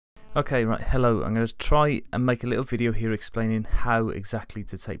Okay, right, hello. I'm going to try and make a little video here explaining how exactly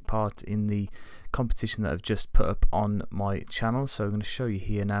to take part in the competition that I've just put up on my channel. So I'm going to show you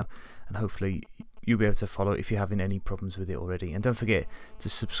here now, and hopefully you'll be able to follow if you're having any problems with it already. And don't forget to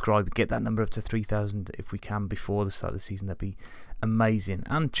subscribe, get that number up to 3,000 if we can before the start of the season. That'd be amazing.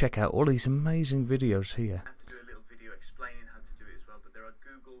 And check out all these amazing videos here. I have to do a little video explaining how to do it as well, but there are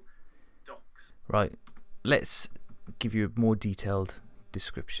Google Docs. Right, let's give you a more detailed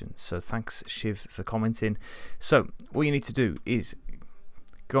description. So thanks Shiv for commenting. So what you need to do is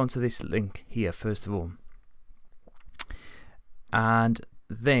go onto this link here first of all, and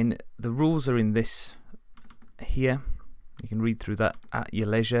then the rules are in this here. You can read through that at your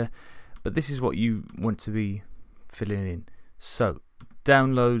leisure, but this is what you want to be filling in. So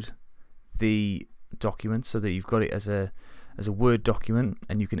download the document so that you've got it as a Word document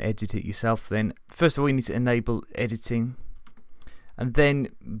and you can edit it yourself. Then first of all you need to enable editing, and then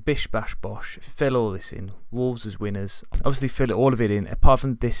bish bash bosh, fill all this in. Wolves as winners. Obviously fill all of it in, apart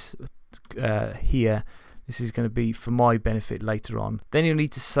from this here. This is going to be for my benefit later on. Then you'll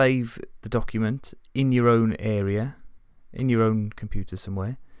need to save the document in your own area, in your own computer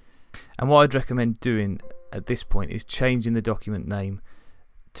somewhere. And what I'd recommend doing at this point is changing the document name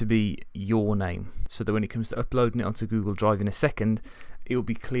to be your name, so that when it comes to uploading it onto Google Drive in a second, it will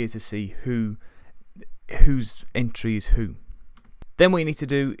be clear to see whose entry is who. Then what you need to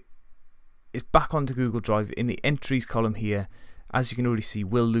do is back onto Google Drive. In the entries column here, as you can already see,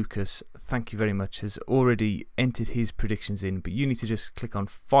 Will Lucas, thank you very much, has already entered his predictions in, but you need to just click on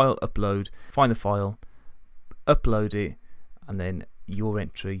File, Upload, find the file, upload it, and then your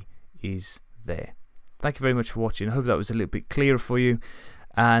entry is there. Thank you very much for watching. I hope that was a little bit clearer for you,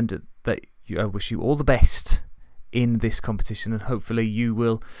 and that I wish you all the best in this competition, and hopefully you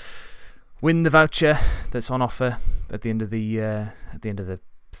will win the voucher that's on offer at the end of the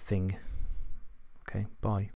thing. Okay, bye.